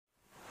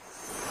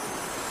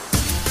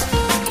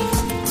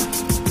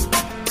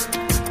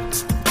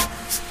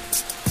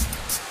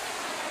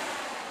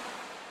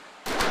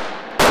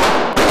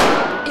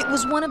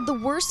one of the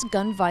worst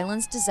gun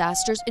violence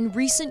disasters in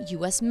recent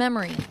U.S.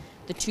 memory.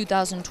 The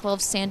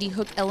 2012 Sandy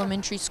Hook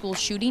Elementary School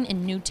shooting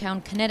in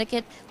Newtown,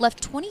 Connecticut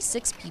left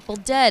 26 people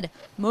dead,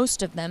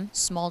 most of them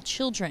small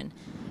children.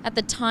 At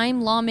the time,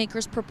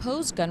 lawmakers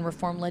proposed gun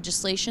reform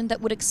legislation that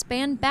would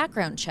expand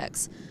background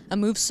checks, a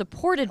move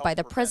supported by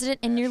the president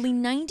and nearly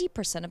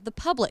 90% of the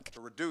public. To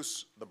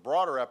reduce the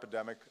broader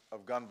epidemic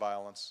of gun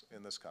violence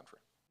in this country.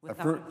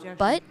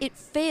 But it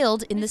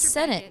failed in the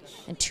Senate,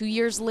 and 2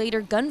 years later,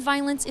 gun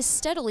violence is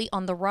steadily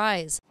on the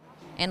rise.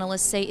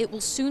 Analysts say it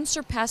will soon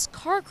surpass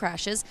car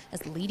crashes as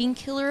the leading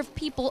killer of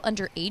people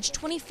under age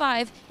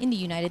 25 in the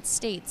United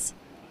States.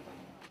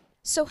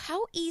 So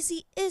how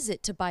easy is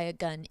it to buy a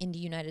gun in the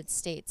United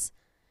States?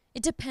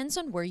 It depends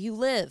on where you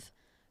live.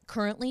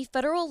 Currently,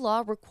 federal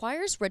law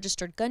requires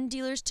registered gun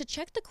dealers to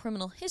check the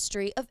criminal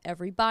history of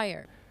every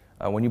buyer.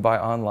 When you buy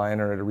online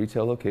or at a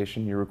retail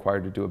location, you're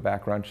required to do a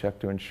background check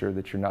to ensure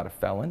that you're not a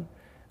felon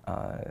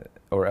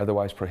or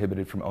otherwise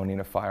prohibited from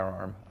owning a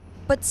firearm.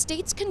 But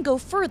states can go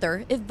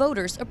further if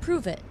voters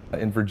approve it.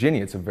 In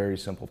Virginia, it's a very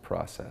simple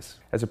process.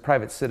 As a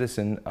private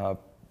citizen,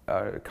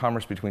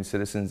 commerce between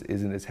citizens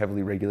isn't as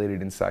heavily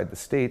regulated inside the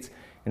states,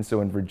 and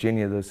so in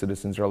Virginia, those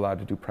citizens are allowed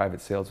to do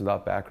private sales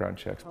without background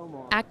checks.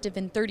 Active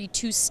in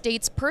 32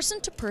 states,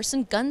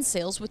 person-to-person gun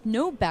sales with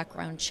no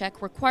background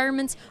check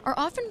requirements are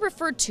often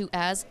referred to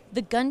as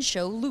the gun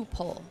show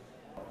loophole.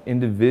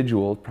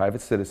 Individual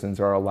private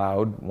citizens are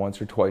allowed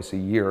once or twice a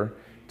year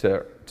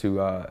to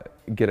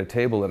get a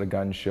table at a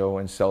gun show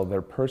and sell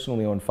their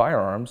personally owned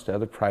firearms to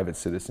other private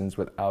citizens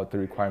without the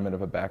requirement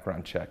of a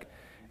background check.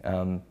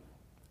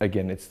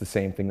 Again, it's the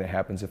same thing that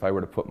happens if I were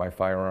to put my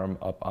firearm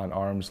up on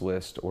Arms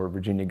List or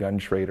Virginia Gun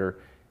Trader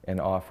and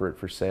offer it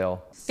for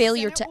sale.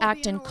 Failure to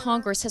act in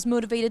Congress has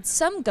motivated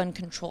some gun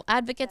control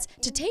advocates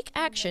to take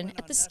action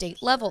at the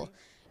state level.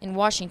 In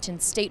Washington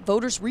state,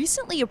 voters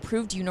recently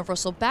approved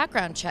universal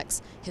background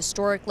checks,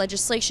 historic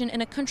legislation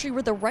in a country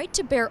where the right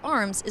to bear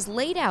arms is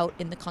laid out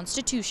in the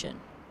Constitution.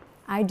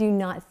 I do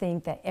not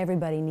think that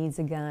everybody needs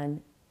a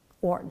gun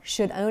or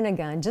should own a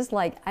gun, just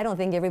like I don't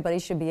think everybody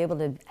should be able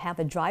to have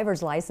a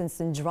driver's license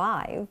and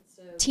drive.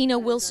 Tina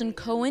Wilson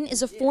Cohen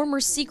is a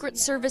former Secret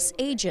Service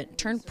agent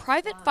turned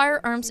private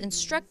firearms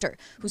instructor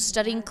who's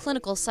studying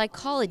clinical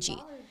psychology.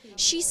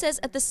 She says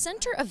at the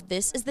center of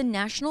this is the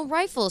National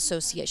Rifle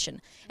Association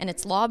and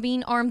its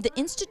lobbying arm, the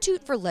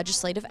Institute for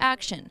Legislative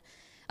Action.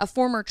 A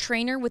former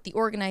trainer with the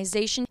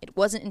organization, it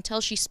wasn't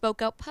until she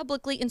spoke out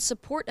publicly in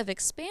support of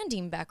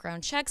expanding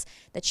background checks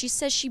that she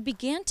says she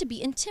began to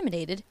be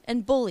intimidated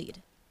and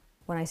bullied.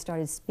 When I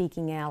started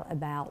speaking out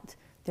about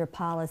their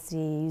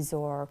policies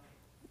or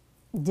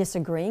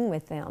disagreeing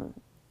with them,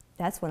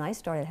 that's when I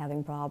started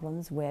having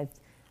problems with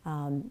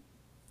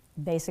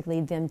basically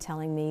them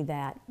telling me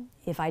that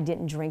if I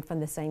didn't drink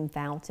from the same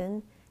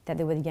fountain, that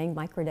they would yank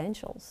my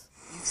credentials.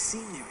 You've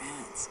seen their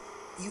ads.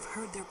 You've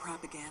heard their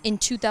propaganda. In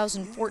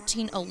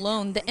 2014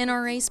 alone, the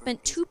NRA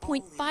spent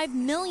 $2.5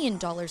 million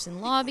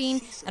in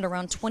lobbying and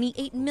around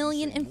 $28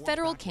 million in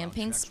federal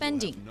campaign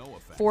spending.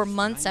 4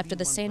 months after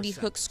the Sandy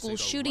Hook school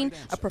shooting,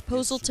 a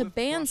proposal to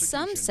ban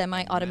some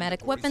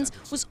semi-automatic weapons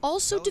was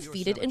also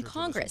defeated in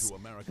Congress.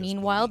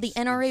 Meanwhile, the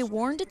NRA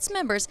warned its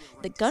members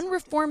that gun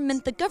reform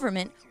meant the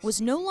government was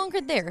no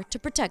longer there to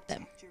protect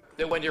them.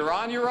 That when you're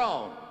on your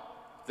own,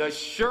 the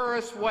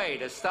surest way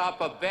to stop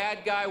a bad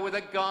guy with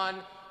a gun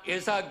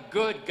is a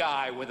good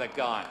guy with a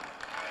gun.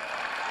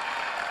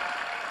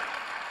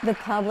 The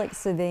public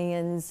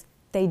civilians,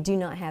 they do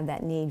not have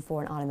that need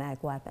for an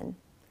automatic weapon.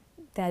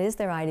 That is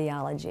their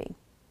ideology.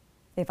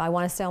 If I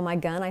want to sell my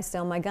gun, I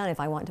sell my gun. If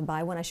I want to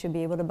buy one, I should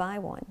be able to buy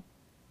one.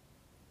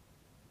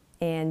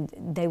 And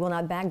they will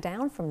not back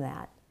down from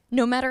that.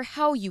 No matter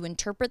how you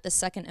interpret the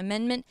Second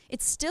Amendment,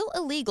 it's still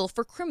illegal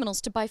for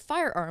criminals to buy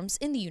firearms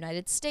in the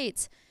United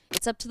States.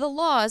 It's up to the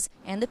laws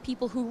and the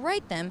people who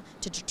write them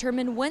to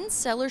determine when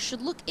sellers should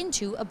look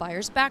into a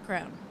buyer's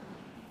background.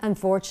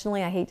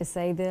 Unfortunately, I hate to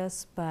say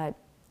this, but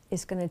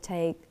it's going to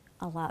take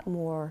a lot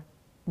more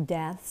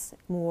deaths,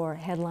 more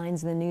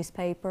headlines in the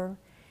newspaper,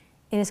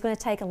 and it's going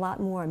to take a lot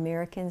more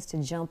Americans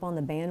to jump on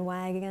the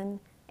bandwagon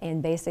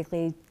and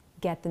basically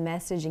get the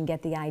message and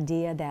get the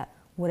idea that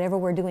whatever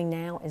we're doing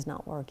now is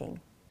not working.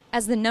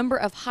 As the number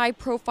of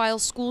high-profile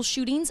school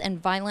shootings and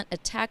violent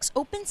attacks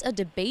opens a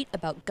debate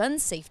about gun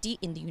safety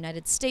in the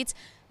United States,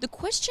 the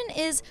question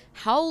is,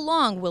 how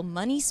long will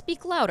money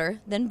speak louder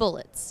than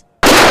bullets?